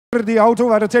Die auto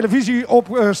waar de televisie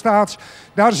op staat,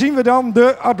 daar zien we dan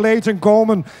de atleten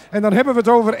komen. En dan hebben we het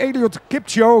over Eliud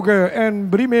Kipchoge en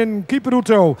Mijl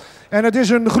Kipruto. En het is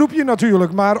een groepje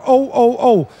natuurlijk, maar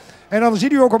oh. En dan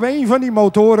ziet u ook op een van die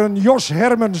motoren Jos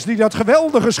Hermens, die dat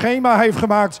geweldige schema heeft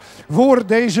gemaakt voor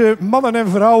deze mannen en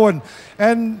vrouwen.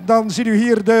 En dan ziet u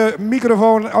hier de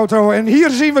microfoonauto en hier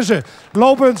zien we ze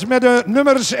lopend met de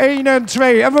nummers 1 en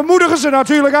 2. En we moedigen ze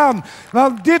natuurlijk aan,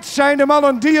 want dit zijn de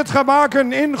mannen die het gaan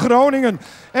maken in Groningen.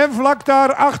 En vlak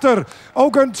daarachter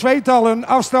ook een tweetal, een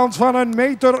afstand van 1,50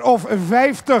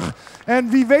 meter. En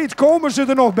wie weet komen ze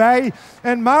er nog bij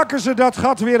en maken ze dat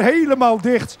gat weer helemaal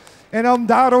dicht. En dan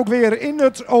daar ook weer in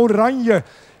het oranje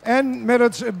en met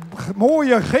het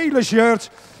mooie gele shirt.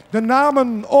 De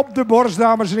namen op de borst,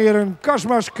 dames en heren.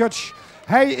 Kasmas Kutsch,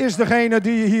 hij is degene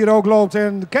die hier ook loopt.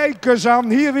 En kijk eens aan,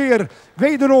 hier weer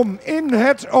wederom in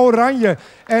het oranje.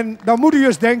 En dan moet u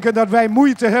eens denken dat wij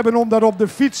moeite hebben om dat op de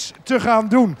fiets te gaan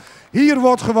doen. Hier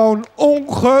wordt gewoon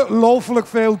ongelooflijk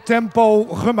veel tempo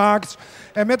gemaakt.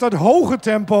 En met dat hoge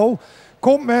tempo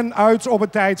komt men uit op een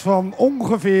tijd van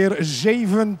ongeveer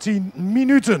 17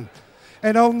 minuten.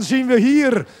 En dan zien we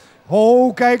hier,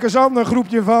 kijk eens aan, een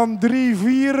groepje van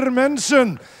 3-4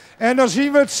 mensen. En dan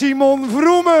zien we het Simon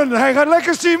Vroemen. Hij gaat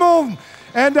lekker, Simon.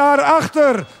 En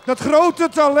daarachter dat grote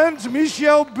talent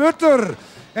Michel Butter.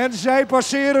 En zij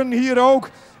passeren hier ook.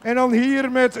 En dan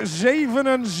hier met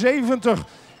 77.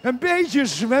 Een beetje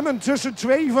zwemmen tussen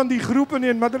twee van die groepen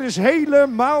in. Maar dat is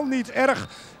helemaal niet erg.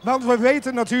 Want we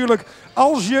weten natuurlijk,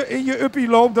 als je in je uppie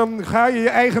loopt, dan ga je je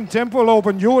eigen tempo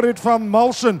lopen. Jorrit van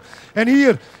Malsen. En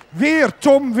hier weer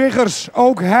Tom Wiggers.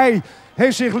 Ook hij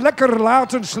heeft zich lekker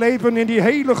laten slepen in die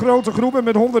hele grote groepen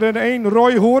met 101.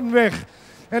 Roy Hoornweg.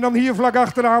 En dan hier vlak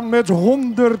achteraan met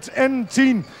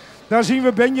 110. Daar zien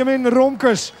we Benjamin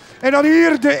Ronkes. En dan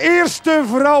hier de eerste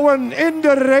vrouwen in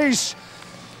de race.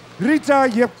 Rita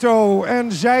Jepto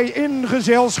en zij in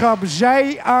gezelschap,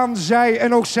 zij aan zij.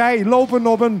 En ook zij lopen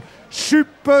op een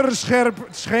superscherp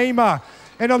schema.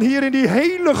 En dan hier in die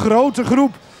hele grote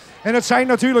groep. En het zijn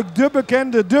natuurlijk de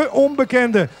bekende, de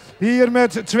onbekende. Hier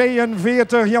met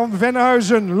 42 Jan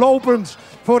Venhuizen lopend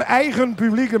voor eigen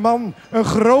publiek. Een man, een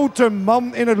grote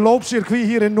man in het loopcircuit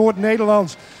hier in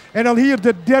Noord-Nederland. En dan hier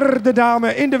de derde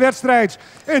dame in de wedstrijd.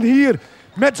 En hier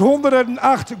met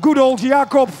 108, good old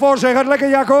Jacob Vos. Hij gaat lekker,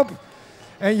 Jacob.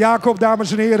 En Jacob,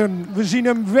 dames en heren, we zien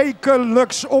hem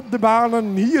wekelijks op de banen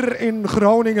hier in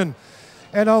Groningen.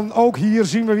 En dan ook hier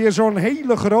zien we weer zo'n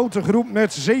hele grote groep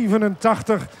met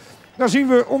 87. Daar zien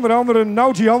we onder andere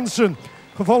Nout Jansen,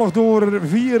 gevolgd door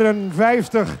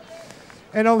 54.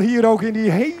 En dan hier ook in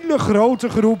die hele grote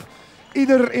groep,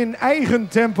 ieder in eigen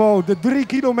tempo. De 3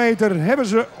 kilometer hebben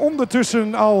ze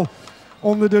ondertussen al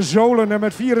onder de zolen. En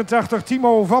met 84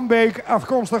 Timo van Beek,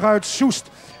 afkomstig uit Soest.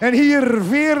 En hier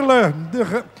Veerle,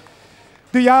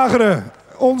 de jager,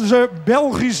 onze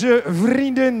Belgische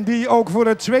vriendin die ook voor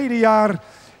het tweede jaar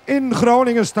in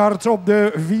Groningen start op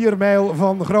de 4 mijl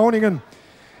van Groningen.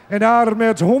 En daar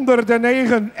met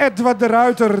 109 Edward de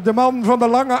Ruiter, de man van de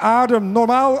lange adem,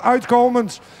 normaal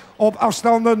uitkomend op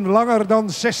afstanden langer dan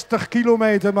 60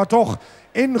 kilometer. Maar toch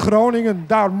in Groningen,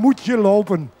 daar moet je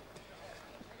lopen.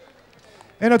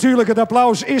 En natuurlijk, het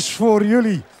applaus is voor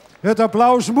jullie. Het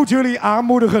applaus moet jullie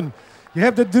aanmoedigen. Je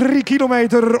hebt de 3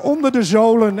 kilometer onder de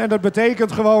zolen. En dat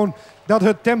betekent gewoon dat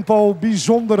het tempo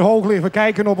bijzonder hoog ligt. We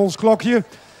kijken op ons klokje.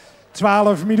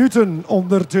 12 minuten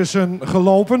ondertussen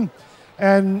gelopen.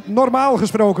 En normaal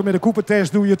gesproken met de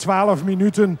Cooper-test doe je 12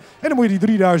 minuten. En dan moet je die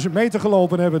 3000 meter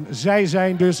gelopen hebben. Zij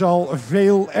zijn dus al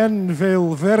veel en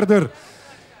veel verder.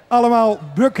 Allemaal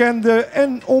bekende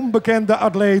en onbekende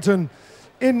atleten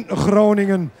in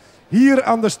Groningen. Hier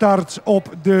aan de start op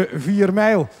de 4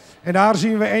 mijl. En daar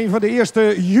zien we een van de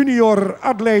eerste junior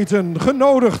atleten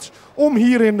genodigd om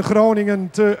hier in Groningen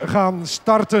te gaan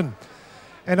starten.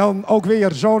 En dan ook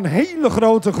weer zo'n hele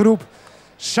grote groep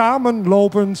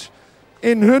samenlopend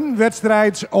in hun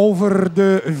wedstrijd over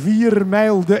de 4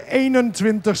 mijl. De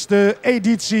 21ste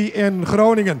editie in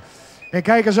Groningen. En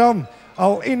kijk eens aan,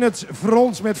 al in het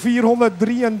front met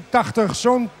 483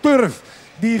 zo'n turf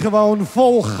die gewoon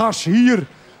vol gas hier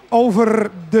over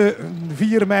de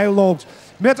 4 mijl loopt.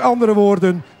 Met andere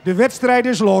woorden, de wedstrijd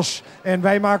is los en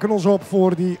wij maken ons op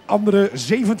voor die andere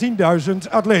 17.000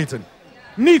 atleten.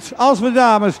 Niet als we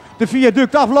dames de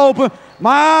viaduct aflopen,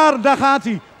 maar daar gaat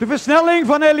hij. De versnelling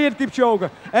van Eliud Kipchoge.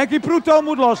 En Kipruto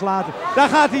moet loslaten. Daar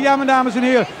gaat hij, ja mijn dames en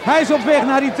heren. Hij is op weg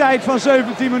naar die tijd van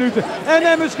 17 minuten.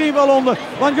 En misschien wel onder,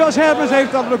 want Jos Hermens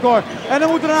heeft dat record. En dan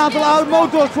moeten er een aantal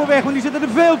oud-motors voor weg, want die zitten er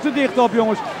veel te dicht op,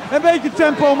 jongens. Een beetje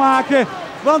tempo maken,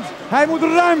 want hij moet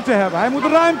ruimte hebben. Hij moet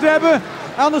ruimte hebben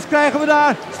Anders krijgen we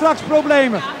daar straks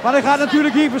problemen. Maar hij gaat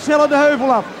natuurlijk hier versnellen de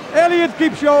heuvel af. Eliud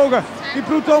Kipchoge.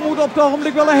 Kipruto moet op het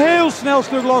ogenblik wel een heel snel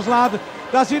stuk loslaten.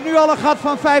 Daar zit nu al een gat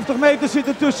van 50 meter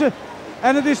zitten tussen.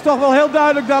 En het is toch wel heel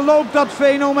duidelijk, daar loopt dat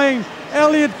fenomeen.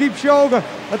 Eliud Kipchoge,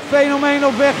 het fenomeen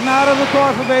op weg naar een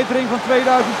recordverbetering van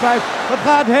 2005. Het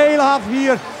gaat heel af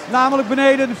hier, namelijk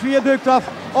beneden de viaduct af,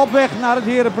 op weg naar het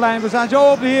Herenplein. We staan zo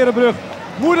op de Herenbrug.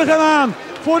 Moedig hem aan,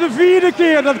 voor de 4e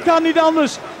keer, dat kan niet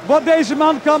anders. Wordt deze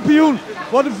man kampioen,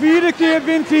 voor de 4e keer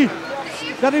wint hij.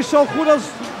 Dat is zo goed als...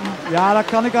 Ja, dat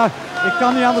kan ik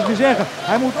kan niet anders meer zeggen.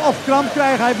 Hij moet of kramp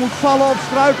krijgen, hij moet vallen of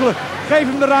struikelen. Geef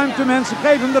hem de ruimte, mensen,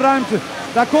 geef hem de ruimte.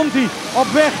 Daar komt hij, op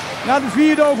weg naar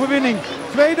de 4e overwinning.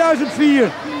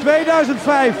 2004,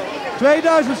 2005,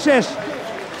 2006.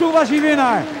 Toen was hij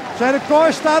winnaar. Zijn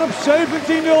record staat op 17.09.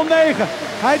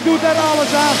 Hij doet er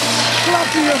alles aan.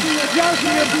 Klapt hij hem, juist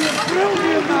hij hem, brult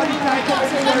hij hem naar die tijd.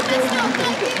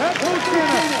 Het moet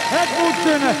kunnen, het moet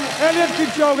kunnen. Eliud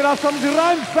Kipchoge, de afstand is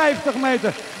ruim 50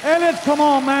 meter. Eliud, come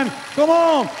on man, come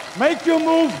on. Make your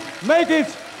move, make it.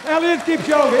 Eliud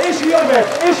Kipchoge, is hij op weg,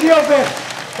 is hij op weg.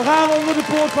 We gaan onder de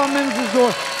poort van mensen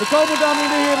door. We komen dan in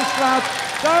de Herenstraat.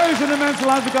 Duizenden mensen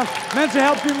langs de kant. Mensen,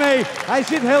 helpt u mee. Hij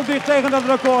zit heel dicht tegen dat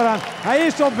record aan. Hij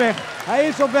is op weg. Hij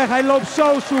is op weg. Hij loopt zo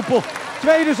soepel.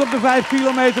 Tweede is op de 5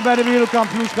 kilometer bij de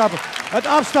wereldkampioenschappen. Het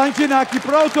afstandje naar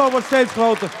Kipruto wordt steeds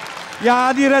groter.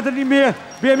 Ja, die redt het niet meer.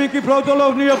 Benjamin Kipruto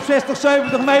loopt nu op 60,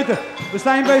 70 meter. We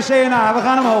staan bij CNA. We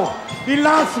gaan omhoog. Die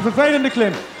laatste vervelende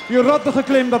klim. Die rottige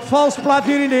klim, dat vals plat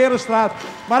hier in de Herenstraat.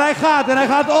 Maar hij gaat en hij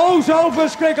gaat oh zo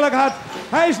verschrikkelijk hard.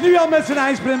 Hij is nu al met zijn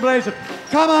eindsprint bezig.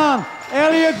 Come on,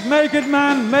 Eliud, make it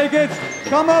man, make it.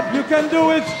 Come up, you can do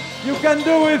it, you can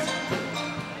do it.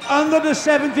 Under the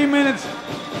 17 minutes.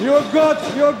 You're good,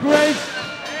 you're great.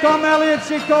 Come Eliud,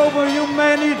 take over, you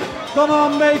man it. Come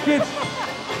on, make it.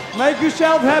 Make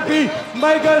yourself happy,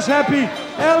 make us happy.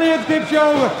 Eliud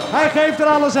Kipchoge, hij geeft er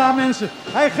alles aan mensen.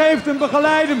 Hij geeft hem,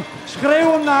 begeleid hem,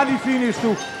 schreeuw hem naar die finish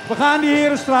toe. We gaan die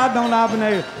Herenstraat nou naar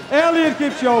beneden. Eliud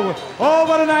Kipchoge, oh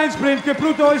wat een eindsprint.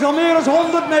 Kipruto is al meer dan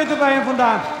 100 meter bij hem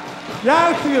vandaan.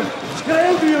 Juicht u hem,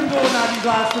 schreeuwt u hem door naar die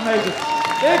laatste meter.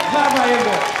 Ik ga bij hem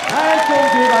door. Hij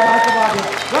komt hier bij mij te wachten.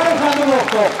 Wij gaan hem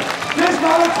opkomen. Dit is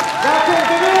Mark, daar komt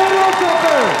de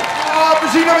wereldtopper. We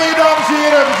zien hem hier, dames en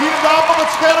heren. We zien hem daar op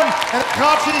het scherm. En het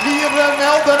gaat zich hier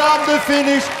melden aan de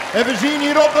finish. En we zien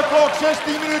hier op de klok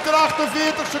 16 minuten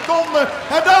 48 seconden.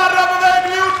 En daar hebben we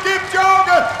Eliud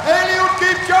Kipchoge. Eliud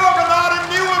Kipchoge naar een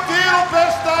nieuwe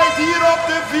wereldbesttijd hier op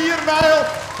de 4 mijl.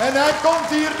 En hij komt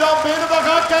hier dan binnen. We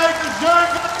gaan kijken,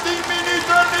 17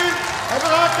 minuten nu. En we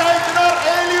gaan kijken naar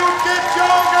Eliud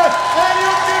Kipchoge.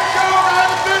 Eliud Kipchoge en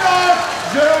de winnaar.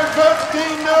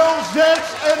 17.06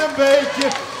 en een beetje.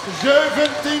 17.06,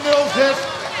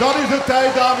 dat is de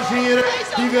tijd, dames en heren,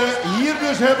 die we hier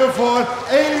dus hebben voor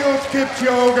Eliud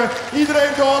Kipchoge.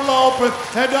 Iedereen doorlopen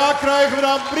en daar krijgen we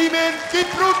dan Mijl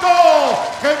Kipruto.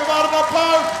 Geef hem maar een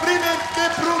applaus, Mijl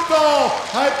Kipruto.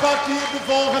 Hij pakt hier de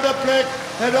volgende plek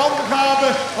en dan gaan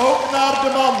we ook naar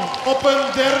de man op een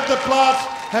 3e plaats.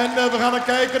 En we gaan dan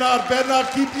kijken naar Bernard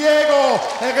Kipchoge.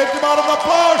 En geeft hem maar een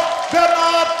applaus.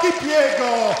 Bernard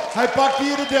Kipchoge. Hij pakt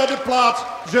hier de 3e plaats.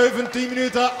 17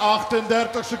 minuten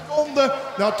 38 seconden.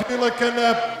 Natuurlijk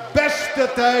een beste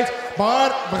tijd.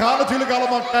 Maar we gaan natuurlijk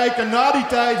allemaal kijken naar die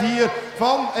tijd hier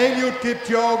van Eliud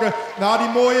Kipchoge. Naar die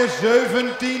mooie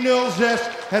 17.06.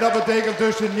 En dat betekent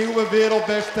dus een nieuwe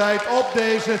wereldbesttijd op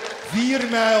deze 4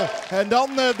 mijl. En dan,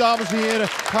 dames en heren,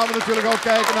 gaan we natuurlijk ook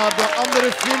kijken naar de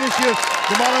andere finishers.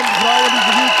 De mannen en vrouwen die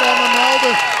zich hier komen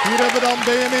melden. Hier hebben we dan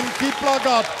Benjamin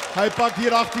Kipchoge. Hij pakt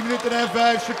hier 18 minuten en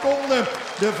 5 seconden.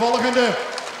 De volgende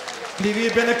die we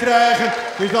hier binnenkrijgen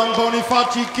is dan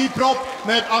Boniface Kiprop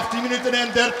met 18 minuten en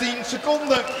 13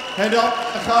 seconden. En dan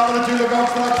gaan we natuurlijk ook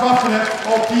straks wachten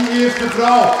op die eerste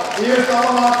vrouw. Eerst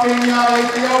allemaal Kenia,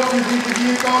 Ethiopië die zich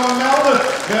hier komen melden.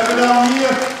 We hebben dan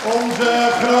hier onze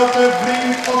grote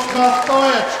vriend Oscar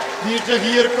Stoec die zich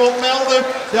hier komt melden.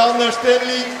 Dan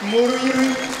Stanley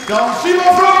Mururi. Dan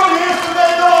Simon Vroemen, de eerste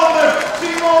Nederlander.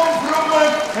 Simon Vroemen.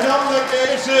 En dan de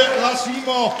Kees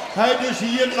Lassimo. Hij dus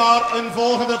hier naar een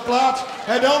volgende plaats.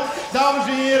 En dan, dames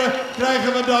en heren,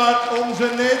 krijgen we daar onze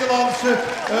Nederlandse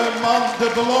man, de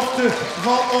belofte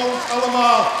van ons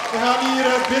allemaal. We gaan hier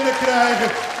binnenkrijgen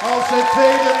als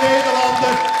tweede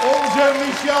Nederlander onze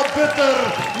Mijl Butter.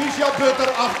 Mijl Butter,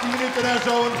 18 minuten en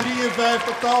zo een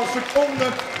 53-tal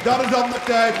seconden. Dat is dan de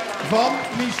tijd van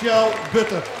Mijl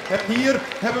Butter. En hier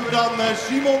hebben we dan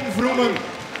Simon Vroemen.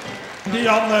 Die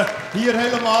dan hier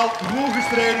helemaal groen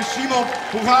gestreden. Simon,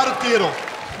 hoe gaat het, kerel?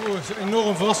 Het is een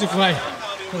enorme verrassing voor mij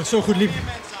dat het zo goed liep.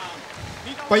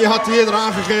 Maar je had eerder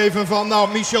aangegeven van, nou,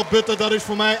 Michel Butter, dat is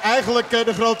voor mij eigenlijk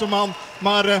de grote man.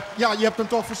 Maar ja, je hebt hem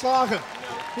toch verslagen.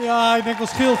 Ja, ik denk wel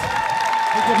scheelt.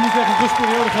 Ik heb niet echt een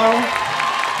rustperiode gehouden.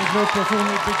 Ik loop volgende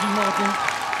week die marathon.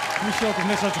 Michel heeft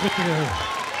net uit de rustperiode.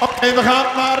 Oké, we gaan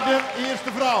naar de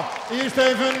eerste vrouw. Eerst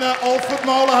even Alfred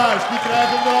Molenhuis. Die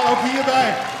krijgen we dan ook hierbij.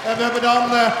 En we hebben dan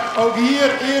ook hier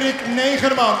Erik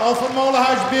Negerman. Alfred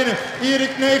Molenhuis binnen.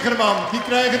 Erik Negerman. Die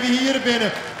krijgen we hier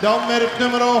binnen. Dan met het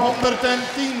nummer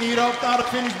 110. Hier ook naar de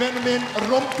finish Benjamin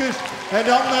Romkes. En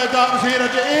dan, dames en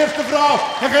heren, de eerste vrouw.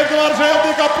 En geef er maar eens een heel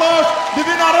dik applaus. De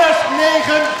winnares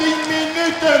 19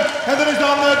 minuten. En dat is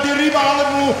dan Deriba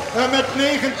Alemou met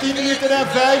 19 minuten en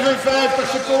 55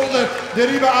 seconden.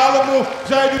 Deriba Alemou,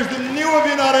 zij dus de nieuwe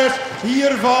winnares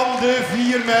hier van de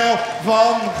 4 mijl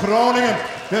van Groningen.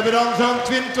 We hebben dan zo'n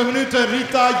 20 minuten.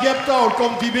 Rita Jepto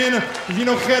komt hier binnen. We zien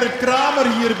nog Gerrit Kramer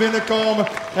hier binnenkomen.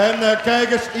 En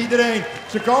kijk eens, iedereen.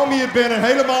 Ze komen hier binnen,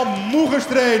 helemaal moe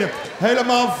gestreden.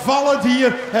 Helemaal vallend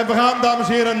hier. En we gaan, dames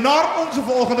en heren, naar onze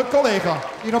volgende collega.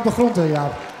 Hier op de grond, ja.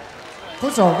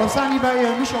 Goed zo, we staan hier bij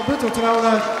Michel Butter, terwijl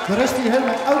de rest hier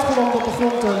helemaal uitgewoond op de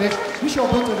grond ligt. Michel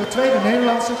Butter, de tweede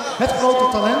Nederlandse, het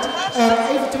grote talent.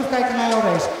 Even terugkijken naar jouw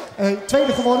race.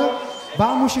 Tweede geworden,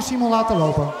 waar moest je Simon laten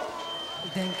lopen?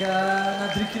 Ik denk na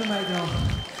 3 kilometer nog.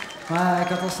 Maar ik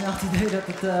had al snel het idee dat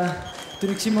het, toen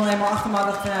ik Simon helemaal achter me had,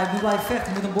 dacht van ja, ik moet blijven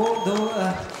vechten, ik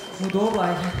moet door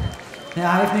blijven.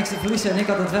 Ja, hij heeft niks te verliezen en ik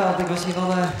had het wel, want ik was hier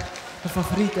wel de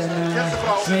favoriet en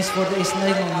tenminste voor de eerste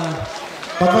Nederland.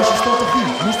 Wat was je strategie?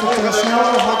 Moest het snel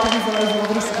of had je liever even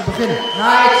wat rustiger beginnen?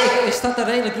 Nou, ik startte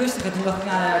redelijk rustig en toen dacht ik,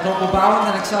 nou, ik loop opbouwend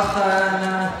en ik zag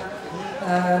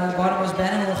Barnabas Ben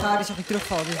en Hongaar, zag ik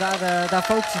terugvallen, dus daar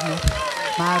focus ik op.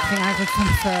 Maar het ging eigenlijk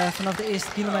vanaf de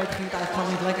eerste kilometer ging het eigenlijk gewoon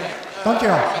niet lekker.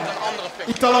 Dankjewel.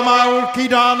 Italamau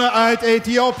Kidane uit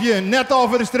Ethiopië, net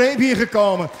over de streep hier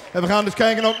gekomen. En we gaan dus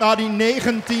kijken ook naar die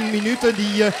 19 minuten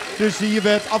die dus hier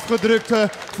werd afgedrukt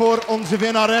voor onze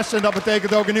winnares. En dat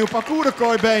betekent ook een nieuw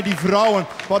parcoursrecord bij die vrouwen.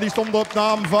 Want die stond op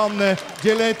naam van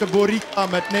Gillette Borika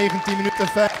met 19 minuten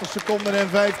 50 seconden en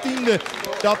 15e.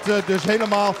 Dat dus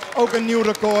helemaal ook een nieuw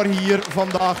record hier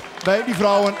vandaag bij die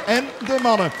vrouwen en de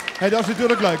mannen. En dat is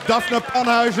natuurlijk leuk. Daphne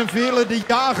Panhuizen, Vele de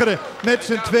Jageren met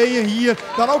z'n tweeën hier.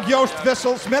 Dan ook Joost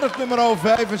Wessels met het nummer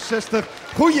 65.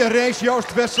 Goeie race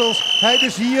Joost Wessels. Hij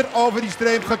is hier over die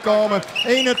streep gekomen.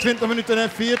 21 minuten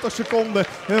en 40 seconden.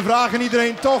 We vragen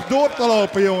iedereen toch door te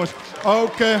lopen, jongens.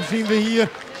 Ook zien we hier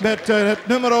met het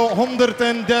nummer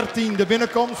 113 de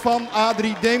binnenkomst van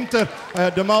Adrie Deemter.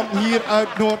 De man hier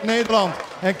uit Noord-Nederland.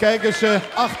 En kijk eens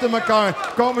achter elkaar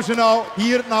komen ze nou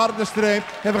hier naar de streep.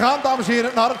 En we gaan, dames en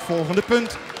heren, naar het volgende punt.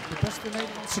 De beste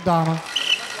Nederlandse dame.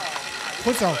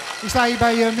 Goed zo. Ik sta hier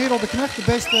bij Merel de Knecht,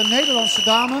 de beste Nederlandse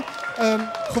dame.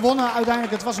 Gewonnen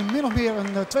uiteindelijk, het was min of meer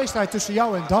een tweestrijd tussen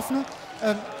jou en Daphne.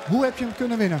 Hoe heb je hem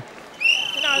kunnen winnen?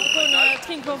 Nou, het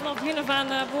ging gewoon vanaf het begin af aan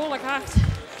behoorlijk hard.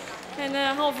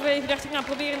 En halverwege dacht ik, nou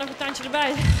probeer nog een tandje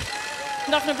erbij.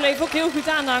 Daphne bleef ook heel goed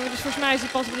aanhangen, dus volgens mij is hij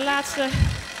pas op de laatste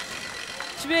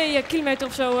 2 kilometer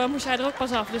of zo moest hij er ook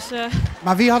pas af. Dus,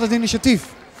 maar wie had het initiatief?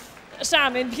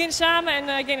 Samen, in het begin samen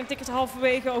en ik denk dat ik het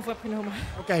halverwege over heb genomen.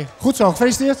 Oké, goed zo.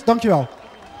 Gefeliciteerd. Dankjewel.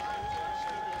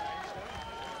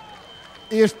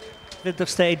 Eerst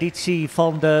 20e editie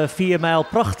van de 4 mijl.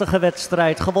 Prachtige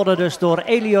wedstrijd. Gewonnen dus door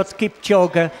Eliud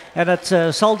Kipchoge. En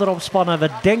het zal erom spannen. We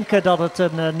denken dat het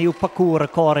een nieuw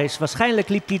parcoursrecord is. Waarschijnlijk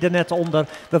liep hij er net onder.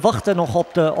 We wachten nog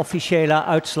op de officiële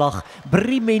uitslag.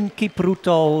 Brimin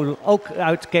Kipruto, ook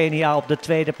uit Kenia, op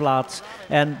de 2e plaats.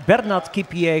 En Bernard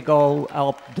Kipiego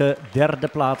op de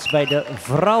 3e plaats. Bij de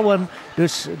vrouwen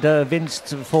dus de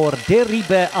winst voor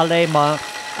Deribe Alema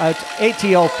uit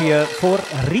Ethiopië, voor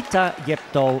Rita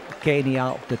Jepto, Kenia,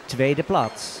 op de 2e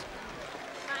plaats.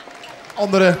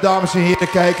 Andere dames en heren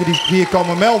kijken die hier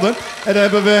komen melden. En dan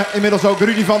hebben we inmiddels ook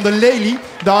Rudy van der Lely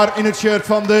daar in het shirt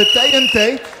van de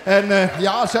TNT. En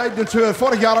ja, zij doet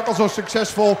vorig jaar ook al zo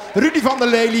succesvol. Rudy van der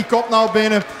Lely komt nou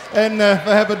binnen. En we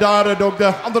hebben daar ook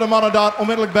de andere mannen daar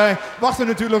onmiddellijk bij. Wachten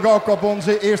natuurlijk ook op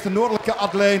onze eerste noordelijke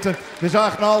atleten. We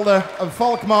zagen al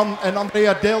Valkman en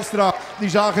Andrea Deelstra. Die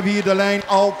zagen we hier de lijn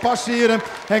al passeren.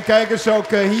 En kijk eens ook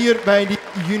hier bij die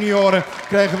junioren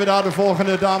krijgen we daar de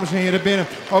volgende dames en heren binnen.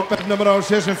 Ook met nummer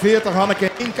 46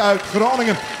 Hanneke Ink uit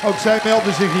Groningen. Ook zij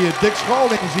melden zich hier. Dick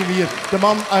Scholding zien we hier. De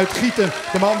man uit Gieten.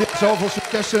 De man die zoveel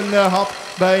successen had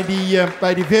bij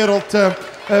die wereld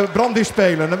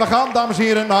brandweerspelen. En we gaan, dames en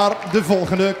heren, naar de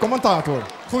volgende commentator.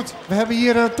 Goed, we hebben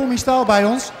hier Tommy Staal bij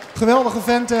ons. Geweldige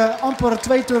vent, amper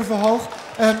 2 turven hoog.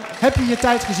 Heb je je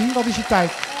tijd gezien? Wat is je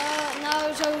tijd?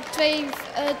 Nou, zo 22:35.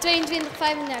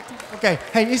 Oké,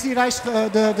 hey, is die reis,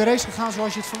 de race gegaan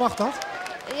zoals je het verwacht had?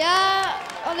 Ja,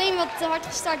 alleen wat te hard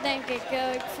gestart, denk ik.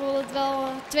 Ik voel het wel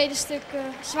het tweede stuk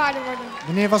zwaarder worden.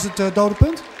 Wanneer was het dode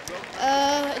punt?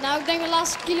 Nou, ik denk de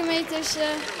laatste kilometers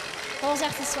was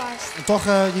echt het zwaarst. En toch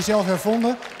jezelf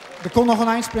hervonden. Er komt nog een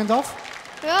eindsprint af.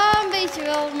 Ja, een beetje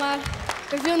wel, maar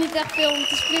ik wil niet echt veel om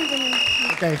te sprinten nu.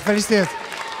 Oké, gefeliciteerd.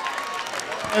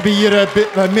 We hebben hier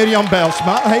Mirjam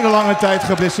Bijlsma, een hele lange tijd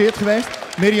geblesseerd geweest.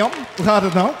 Mirjam, hoe gaat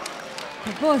het nou?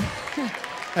 Goed.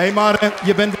 Hey, maar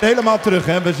je bent helemaal terug,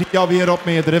 hè? We zien jou weer op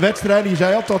meerdere wedstrijden. Je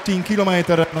zei al, tot 10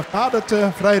 kilometer dan gaat het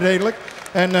vrij redelijk.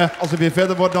 En als het weer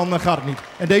verder wordt, dan gaat het niet.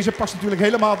 En deze past natuurlijk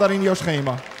helemaal daar in jouw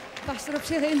schema. Past er op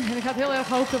zich in en ik ga heel erg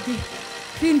hoog op die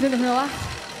 24.08.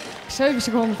 7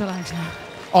 seconden te langzaam.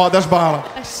 Oh, dat is balen.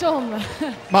 Echt zonde.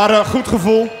 Maar goed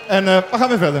gevoel en we gaan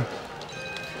weer verder.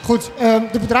 Goed,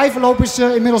 de bedrijvenloop is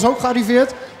inmiddels ook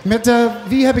gearriveerd. Met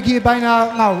wie heb ik hier bijna,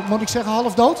 nou moet ik zeggen,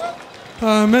 half dood?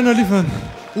 Menno Lieven.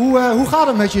 Hoe gaat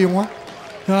het met je, jongen?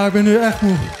 Ja, ik ben nu echt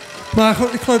moe. Maar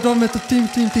goed, ik geloof dat we met het team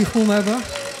 10 gewonnen hebben.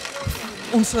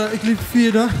 Ik liep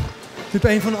vierde. Ik liep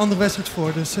een van de andere wedstrijden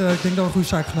voor. Dus ik denk dat we een goede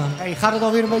zaak gedaan hebben. Hey, gaat het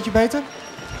alweer een beetje beter?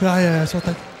 Ja, is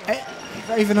altijd.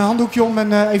 Even een handdoekje om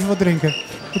en even wat drinken.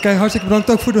 Oké, hartstikke bedankt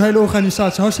ook voor de hele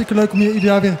organisatie. Hartstikke leuk om hier ieder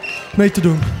jaar weer mee te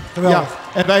doen. Ja,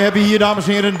 en wij hebben hier, dames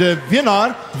en heren, de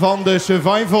winnaar van de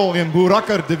Survival in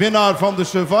Boerakker. De winnaar van de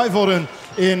Survival Run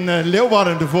in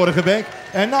Leeuwarden de vorige week.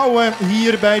 En nou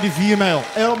hier bij de 4 mijl.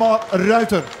 Elma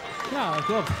Ruiter. Ja,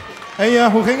 klopt. Hey,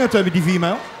 hoe ging het met die 4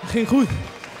 mijl? Het ging goed.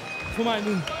 Voor mij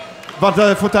doen.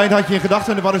 Wat voor tijd had je in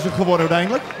gedachten en wat is het geworden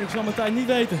uiteindelijk? Ik zal mijn tijd niet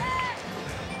weten.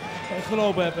 Wat ik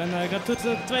gelopen heb. En ik heb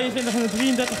tussen 22 en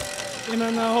 33 in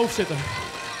mijn hoofd zitten.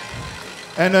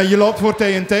 En je loopt voor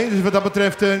TNT, dus wat dat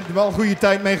betreft wel een goede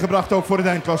tijd meegebracht ook voor het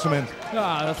eindklassement.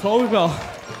 Ja, dat geloof ik wel.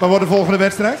 Wat wordt de volgende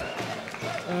wedstrijd?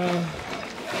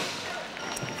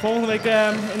 Volgende week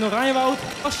in Oranjewoud.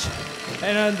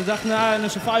 En de dag na een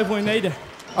survival in Neder.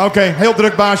 Oké, heel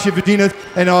druk baasje, verdient het.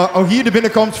 En ook hier de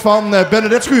binnenkomst van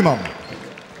Bernadette Schuurman.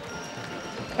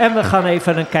 En we gaan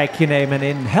even een kijkje nemen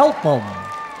in Helpman.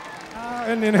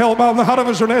 En in Helpman hadden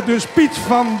we zo net dus Piet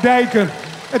van Dijken.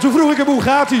 En toen vroeg ik hem, hoe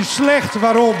gaat hij? Slecht,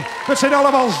 waarom? Het zijn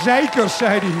allemaal zeikers,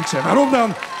 zei hij. Ik zei, waarom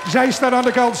dan? Zij staan aan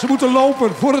de kant, ze moeten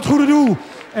lopen voor het goede doel.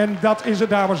 En dat is het,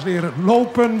 dames en heren.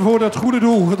 Lopen voor het goede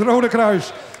doel, het Rode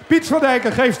Kruis. Piet van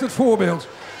Dijken geeft het voorbeeld.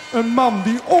 Een man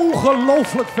die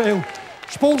ongelooflijk veel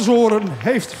sponsoren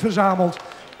heeft verzameld.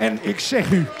 En ik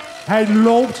zeg u, hij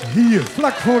loopt hier,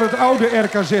 vlak voor het oude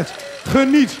RKZ.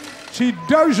 Geniet, zie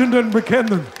duizenden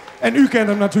bekenden. En u kent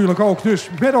hem natuurlijk ook, dus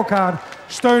met elkaar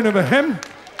steunen we hem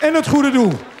en het goede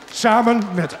doel. Samen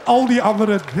met al die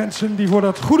andere mensen die voor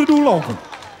dat goede doel lopen.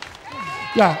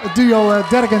 Ja, het duo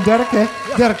Dirk en Dirk, hè?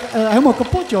 Ja. Dirk, helemaal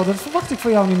kapot, joh. Dat verwacht ik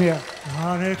van jou niet meer.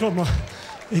 Ja, nee, klopt, maar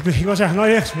ik was echt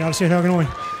nooit echt. Ja, dat zeg ik ook nooit.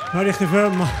 Nooit echt te veel,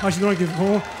 maar als je er nog een keer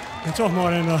gewoon, en toch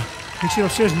maar. En ik zit op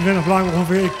 26 lang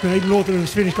ongeveer. Ik ben even loter in de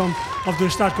finishkant of de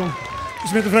start kom.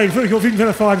 Dus met de vrede, vlug,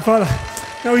 24 vader.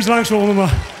 Nou, iets langs zonden, maar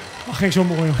ging zo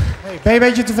mooi, joh. Hey, ben je een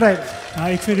beetje tevreden? Ja,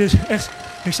 ik vind dit echt.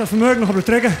 Ik sta vanmorgen nog op de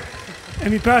trekker. En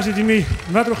mijn pa zit in mij.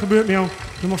 Wat er ook gebeurt met jou,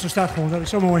 dan moest de start gewoon. Dat is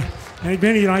zo mooi. En ik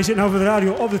ben hier, hij zit nou voor de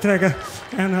radio op de trekker.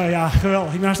 En ja, geweldig.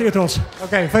 Ik ben hartstikke trots.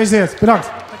 Oké, gefeliciteerd. Bedankt.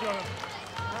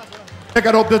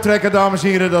 Lekker op de trekker, dames en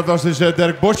heren. Dat was dus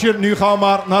Dirk Boscher. Nu gaan we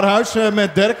maar naar huis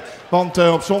met Dirk. Want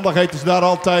op zondag eten ze daar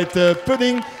altijd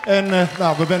pudding. En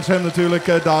nou, we wensen hem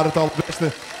natuurlijk daar het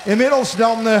allerbeste. Inmiddels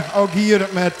dan ook hier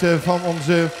met van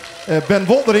onze Ben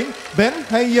Woldering. Ben,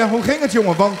 hey, hoe ging het,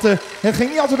 jongen? Want het ging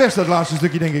niet al te best, dat laatste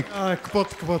stukje, denk ik.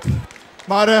 Kapot.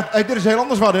 Maar dit is heel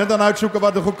anders wat, hè, dan uitzoeken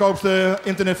wat de goedkoopste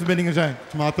internetverbindingen zijn.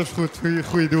 Maar het is goed,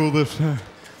 goede doel, dus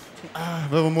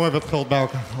we hebben mooi wat geld bij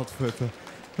elkaar gehad voor het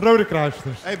Rode Kruis.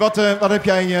 Dus. Hey, wat heb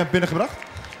jij binnengebracht?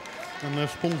 Een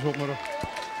sponsor op mijn rug.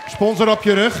 Sponsor op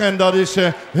je rug en dat is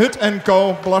Hut &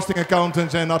 Co,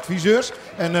 belastingaccountants en adviseurs.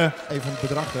 En even het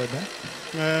bedrag,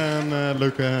 Ben. Een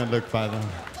leuke vader.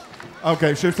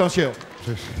 Oké, substantieel.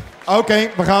 Oké,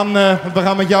 we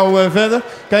gaan met jou verder.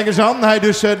 Kijk eens aan, hij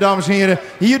dus, dames en heren,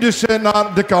 hier dus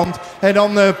naar de kant. En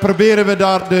dan proberen we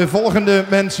daar de volgende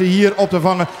mensen hier op te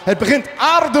vangen. Het begint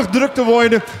aardig druk te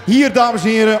worden. Hier, dames en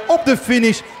heren, op de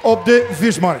finish op de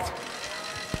Vismarkt.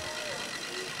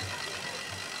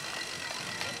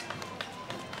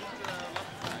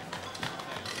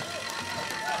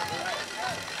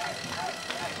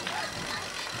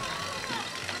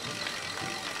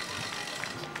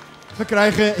 We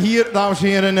krijgen hier, dames en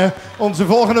heren, onze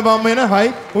volgende man binnen. Hi,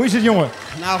 hoe is het, jongen?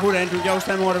 Nou goed, en toen jouw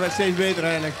stem hoorde werd het steeds beter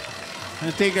eigenlijk. En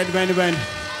een tik uit de been.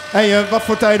 Hey, wat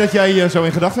voor tijd had jij zo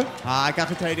in gedachten? Ik had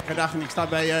geen tijd in gedachten. Ik sta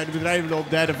bij de bedrijvenloop,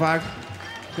 derde vaak.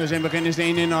 Dus in het begin is het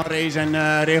 1 in race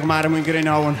en regelmatig moet ik erin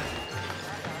houden.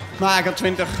 Maar ik had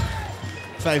 20,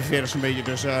 45 zo'n beetje,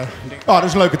 dus... dat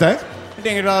is een leuke tijd. Ik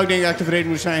denk het wel, ik denk dat ik tevreden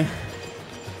moet zijn.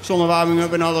 Zonder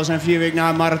warming-up en alles en 4 weken na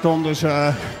een marathon, dus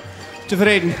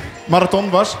tevreden. Marathon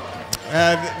was?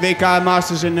 WK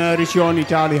Masters in Riccione,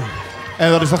 Italië.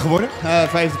 En wat is dat geworden?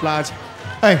 5e plaats.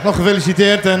 Hey, nog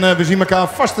gefeliciteerd en we zien elkaar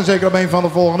vast en zeker op een van de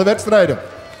volgende wedstrijden.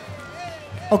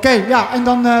 Oké, ja, en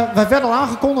dan, wij werden al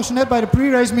aangekondigd zo net bij de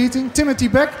pre-race meeting. Timothy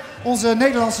Beck, onze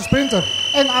Nederlandse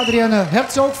sprinter. En Adrienne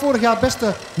Herzog, vorig jaar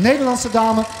beste Nederlandse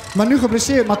dame. Maar nu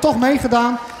geblesseerd, maar toch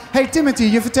meegedaan. Hey Timothy,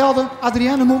 je vertelde,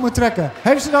 Adrienne moet me trekken.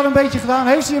 Heeft ze dat een beetje gedaan?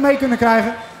 Heeft ze je mee kunnen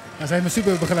krijgen? Ja, ze heeft me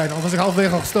super begeleid, anders was ik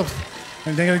halverwege al gestopt.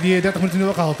 En ik denk dat ik die 30 minuten nu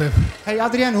ook gehaald heb. Hey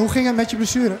Adrienne, hoe ging het met je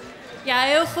blessure? Ja,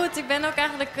 heel goed. Ik ben ook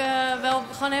eigenlijk wel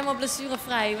gewoon helemaal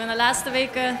blessurevrij. Ik ben de laatste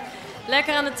weken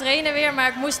lekker aan het trainen weer, maar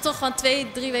ik moest toch gewoon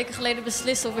 2-3 weken geleden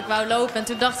beslissen of ik wou lopen. En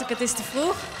toen dacht ik, het is te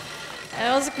vroeg.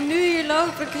 Als ik nu hier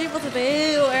loop, dan kriebelt het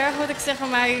heel erg, moet ik zeggen,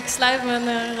 maar ik sluit mijn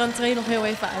rentree nog heel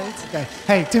even uit. Okay.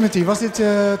 Hey Timothy, was dit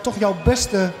toch jouw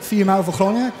beste 4 mijl voor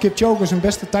Groningen? Kipchoge zijn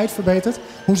beste tijd verbeterd.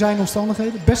 Hoe zijn de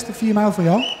omstandigheden? Beste 4 mijl voor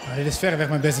jou? Nou, dit is verreweg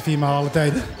mijn beste 4 mijl alle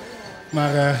tijden.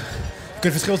 Maar je kunt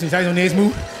het verschil zien, zij is nog niet eens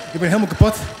moe. Ik ben helemaal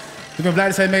kapot. Ik ben blij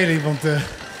dat zij meeliep, want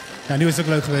nu is het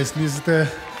ook leuk geweest. Nu is het,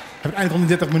 heb ik eindelijk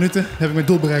 130 minuten, heb ik mijn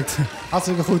doel bereikt.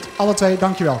 Hartstikke goed. Alle twee,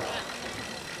 dankjewel.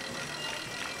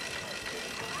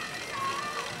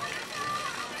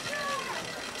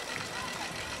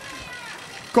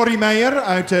 Corrie Meijer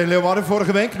uit Leeuwarden,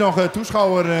 vorige week nog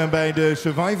toeschouwer bij de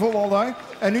Survival al daar.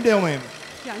 En nu deelnemer.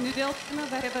 Ja, nu deelnemer.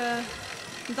 Wij hebben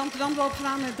een Dam-to-Dam-loop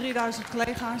gedaan met 3000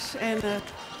 collega's. En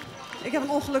ik heb een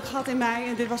ongeluk gehad in mei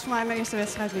en dit was voor mij mijn eerste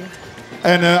wedstrijd weer.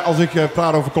 En als ik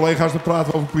praat over collega's, dan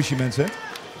praten we over politiemensen, hè?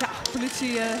 Ja, de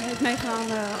politie heeft meegedaan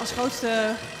als grootste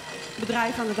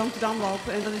bedrijf aan de Dam-to-Dam-loop.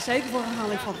 En dat is zeker voor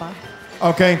herhaling vatbaar.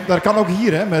 Oké, dat kan ook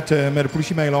hier, hè, met de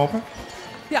politie meelopen.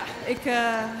 Ja,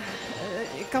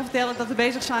 ik kan vertellen dat we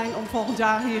bezig zijn om volgend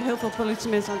jaar hier heel veel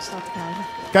politiemensen aan de stad te krijgen.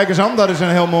 Kijk eens aan, dat is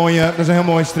een heel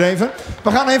mooi streven.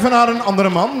 We gaan even naar een andere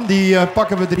man, die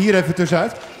pakken we er hier even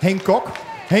tussenuit. Henk Kok.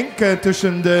 Henk,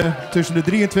 tussen de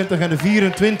 23 en de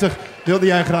 24 wilde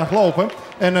jij graag lopen.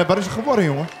 En wat is er geworden,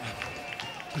 jongen?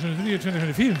 Tussen de 23 en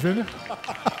de 24?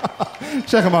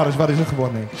 Zeg maar eens, wat is er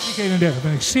geworden, Henk? 31,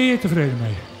 ben ik zeer tevreden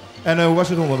mee. En hoe was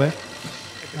het onderweg?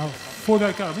 Nou, voordat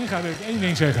ik daarop inga, wil ik 1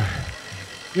 ding zeggen.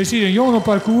 Er is hier een jongen op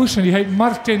parcours en die heet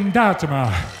Martin Datema.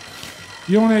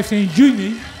 Die jongen heeft in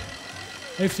juni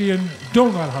een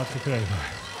donorhart gekregen.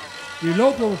 Die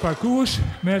loopt op het parcours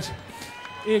met: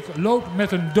 ik loop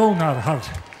met een donorhart.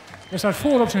 Dat staat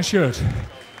voor op zijn shirt.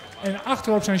 En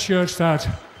achter op zijn shirt staat: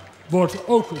 wordt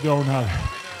ook donor.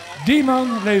 Die man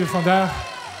levert vandaag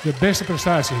de beste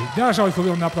prestatie. Daar zou ik voor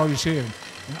willen applaudisseren.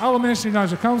 En alle mensen die naar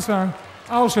zijn kant staan,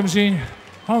 als ze hem zien,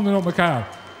 handen op elkaar.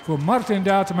 Voor Martin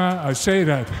Datema uit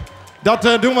Zeerijp.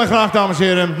 Dat doen wij graag, dames en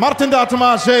heren. Martin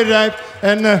Datema, Zeerijp.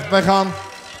 En wij gaan...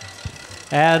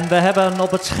 En we hebben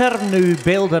op het scherm nu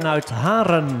beelden uit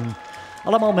Haren.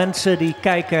 Allemaal mensen die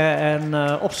kijken en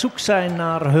op zoek zijn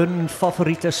naar hun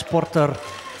favoriete sporter.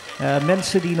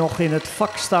 Mensen die nog in het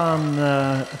vak staan,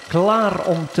 klaar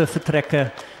om te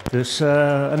vertrekken. Dus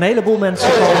een heleboel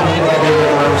mensen komen hier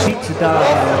binnen. U ziet daar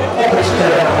op het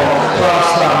scherm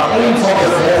klaarstaan een van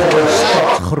de volgende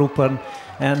startgroepen.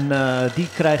 En die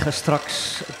krijgen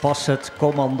straks pas het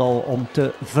commando om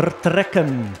te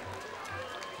vertrekken.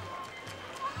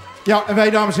 Ja, en wij,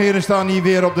 dames en heren, staan hier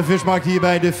weer op de vismarkt hier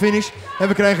bij de finish. En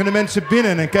we krijgen de mensen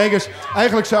binnen. En kijk eens,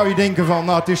 eigenlijk zou je denken van,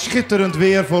 nou, het is schitterend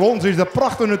weer. Voor ons is dat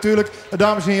prachtig natuurlijk, de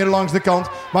dames en heren langs de kant.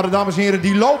 Maar de dames en heren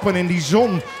die lopen in die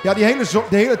zon. Ja, de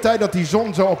hele tijd dat die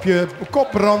zon zo op je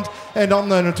kop brandt. En dan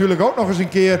natuurlijk ook nog eens een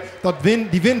keer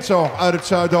die wind zo uit het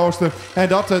zuidoosten. En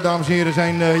dat, dames en heren,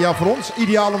 zijn voor ons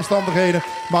ideale omstandigheden.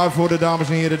 Maar voor de dames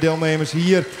en heren deelnemers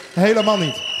hier helemaal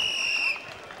niet.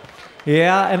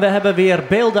 Ja, en we hebben weer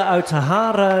beelden uit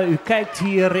Haren. U kijkt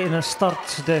hier in een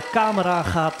start. De camera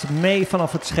gaat mee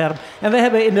vanaf het scherm. En we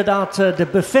hebben inderdaad de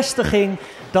bevestiging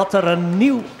dat er een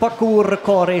nieuw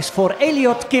parcoursrecord is voor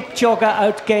Eliud Kipchoge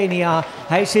uit Kenia.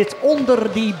 Hij zit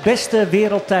onder die beste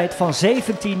wereldtijd van 17.09.6.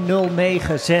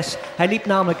 Hij liep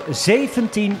namelijk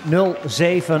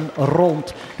 17.07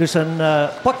 rond. Dus een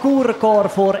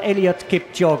parcoursrecord voor Eliud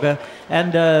Kipchoge. En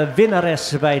de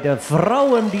winnares bij de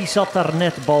vrouwen die zat daar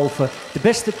net boven. De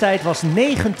beste tijd was 19.50.5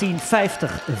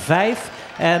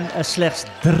 en slechts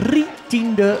 0,3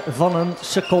 van een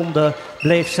seconde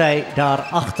bleef zij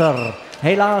daarachter.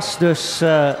 Helaas dus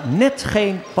net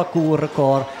geen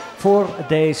parcoursrecord voor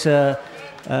deze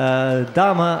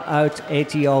dame uit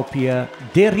Ethiopië,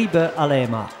 Deribe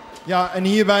Alema. Ja, en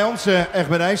hier bij ons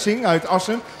Egbert IJsing uit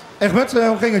Assen. Egbert,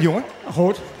 hoe ging het, jongen?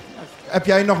 Goed. Heb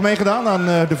jij nog meegedaan aan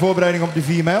de voorbereiding op de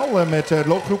 4 mijl met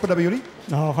loopgroepen daar bij jullie?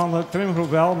 Nou, van de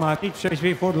trimgroep wel, maar niet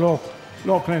specifiek voor de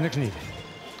loopclinics niet.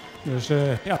 Dus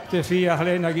ja, het is 4 jaar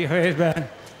geleden dat ik hier geweest ben.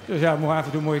 Dus ja, af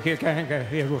en toe moet je een keer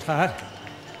kijken hoe het gaat.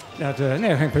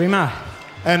 Nee, ging prima.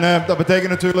 En dat betekent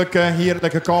natuurlijk hier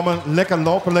lekker komen, lekker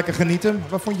lopen, lekker genieten.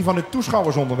 Wat vond je van de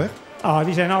toeschouwers onderweg? Ah,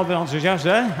 die zijn altijd enthousiast,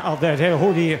 hè? Altijd heel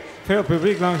goed hier. Veel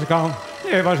publiek langs de kant.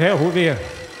 Nee, het was heel goed weer.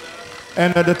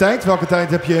 En de tijd? Welke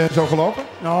tijd heb je zo gelopen?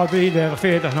 Nou, 33,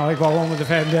 40. Nou, ik wou onder de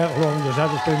 35 lopen, dus dat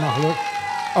is prima gelukt.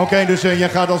 Oké, dus jij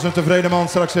gaat als een tevreden man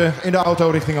straks in de auto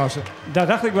richting Assen? Dat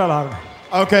dacht ik wel, Harm.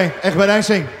 Oké, echt bij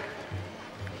Rijnsing.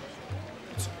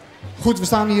 Goed, we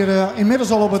staan hier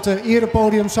inmiddels al op het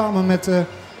erepodium samen met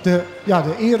de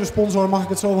eresponsor, mag ik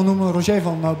het zo wel noemen, Roger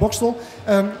van Bokstel.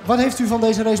 Wat heeft u van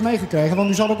deze race meegekregen? Want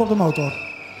u zat ook op de motor.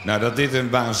 Nou, dat dit een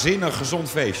waanzinnig gezond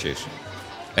feestje is.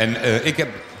 En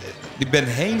ik ben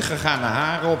heen gegaan naar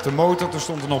Haren op de motor. Er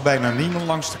stond er nog bijna niemand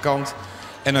langs de kant.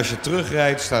 En als je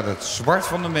terugrijdt staat het zwart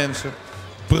van de mensen.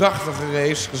 Prachtige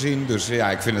race gezien, dus ja,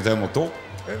 ik vind het helemaal top.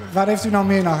 Waar heeft u nou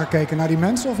meer naar gekeken? Naar die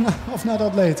mensen of naar de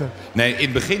atleten? Nee, in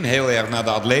het begin heel erg naar de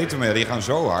atleten, maar die gaan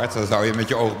zo hard. Daar hou je met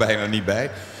je oog bijna niet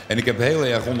bij. En ik heb heel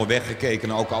erg onderweg gekeken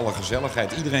naar ook alle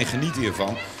gezelligheid. Iedereen geniet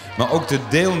hiervan. Maar ook de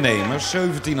deelnemers, 17.500,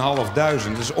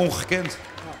 dat is ongekend.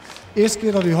 Eerste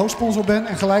keer dat u hoofdsponsor bent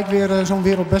en gelijk weer zo'n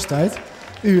wereldbesttijd.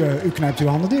 U knijpt uw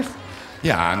handen dicht.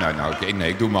 Ja, nee,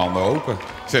 ik doe mijn handen open.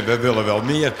 We willen wel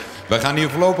meer. We gaan hier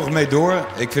voorlopig mee door.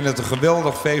 Ik vind het een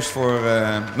geweldig feest voor,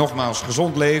 nogmaals,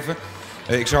 gezond leven.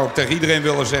 Ik zou ook tegen iedereen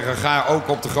willen zeggen, ga ook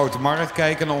op de Grote Markt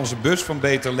kijken naar onze bus van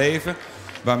Beter Leven.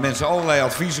 Waar mensen allerlei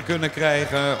adviezen kunnen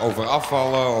krijgen over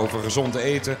afvallen, over gezond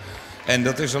eten. En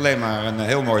dat is alleen maar een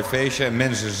heel mooi feestje. En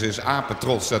mensen is apen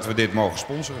trots dat we dit mogen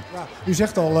sponsoren. Ja, u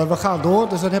zegt al, we gaan door,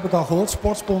 dus dat heb ik al gehoord.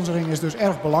 Sportsponsoring is dus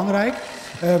erg belangrijk.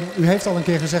 U heeft al een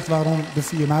keer gezegd waarom de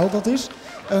 4 mijl dat is.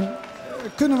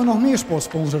 Kunnen we nog meer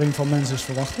sportsponsoring van mensen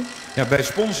verwachten? Ja, wij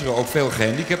sponsoren ook veel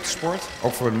gehandicapte sport.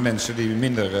 Ook voor de mensen die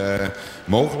minder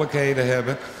mogelijkheden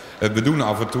hebben. We doen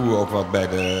af en toe ook wat bij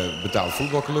de betaalde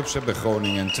voetbalclubs. Bij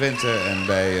Groningen en Twente en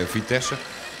bij Vitesse.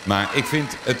 Maar ik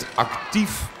vind het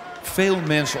actief veel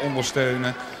mensen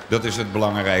ondersteunen. Dat is het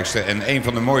belangrijkste. En een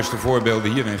van de mooiste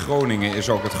voorbeelden hier in Groningen is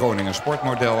ook het Groningen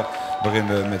sportmodel. Waarin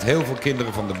we met heel veel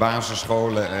kinderen van de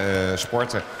basisscholen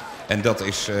sporten. En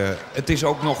het is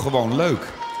ook nog gewoon leuk.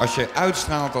 Als je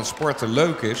uitstraalt dat sporten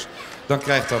leuk is, dan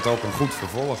krijgt dat ook een goed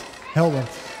vervolg. Helder.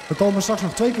 We komen straks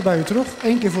nog 2 keer bij u terug.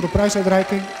 1 keer voor de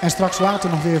prijsuitreiking en straks later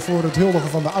nog weer voor het huldigen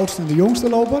van de oudste en de jongste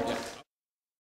loper.